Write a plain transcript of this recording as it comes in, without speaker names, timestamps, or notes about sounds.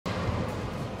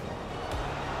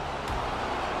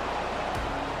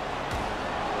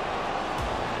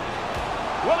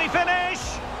Will he finish?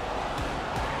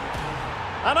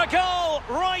 And a goal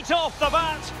right off the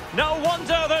bat. No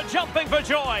wonder they're jumping for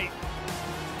joy.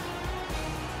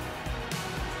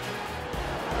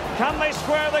 Can they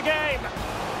square the game?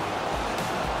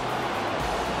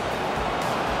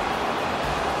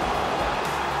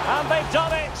 And they've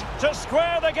done it to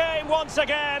square the game once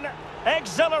again.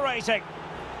 Exhilarating.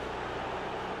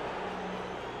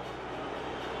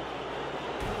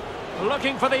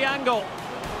 Looking for the angle.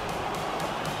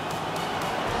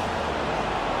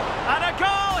 And a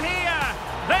goal here.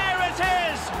 There it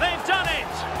is. They've done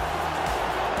it.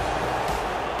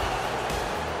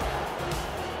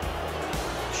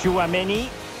 Chouameni.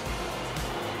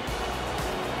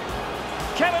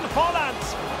 Kevin Folland.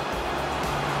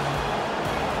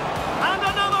 And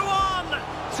another one.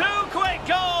 Two quick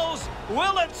goals.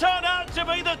 Will it turn out to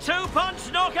be the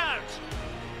two-punch knockout?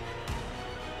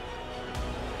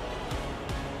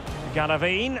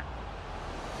 Galavine.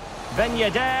 Ben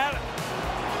Yedder.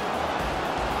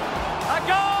 A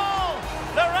goal!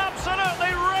 They're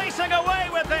absolutely racing away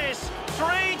with this.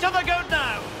 3 to the good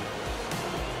now.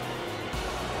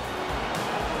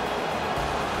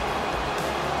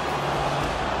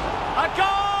 A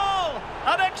goal!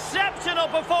 An exceptional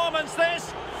performance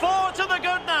this. 4 to the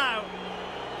good now.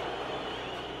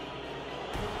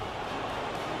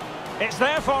 It's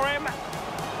there for him.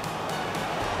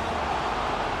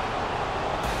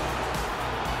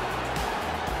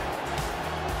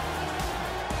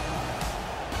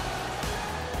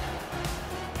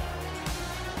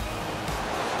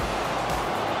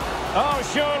 Oh,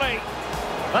 surely.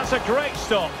 That's a great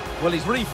stop. Well, he's really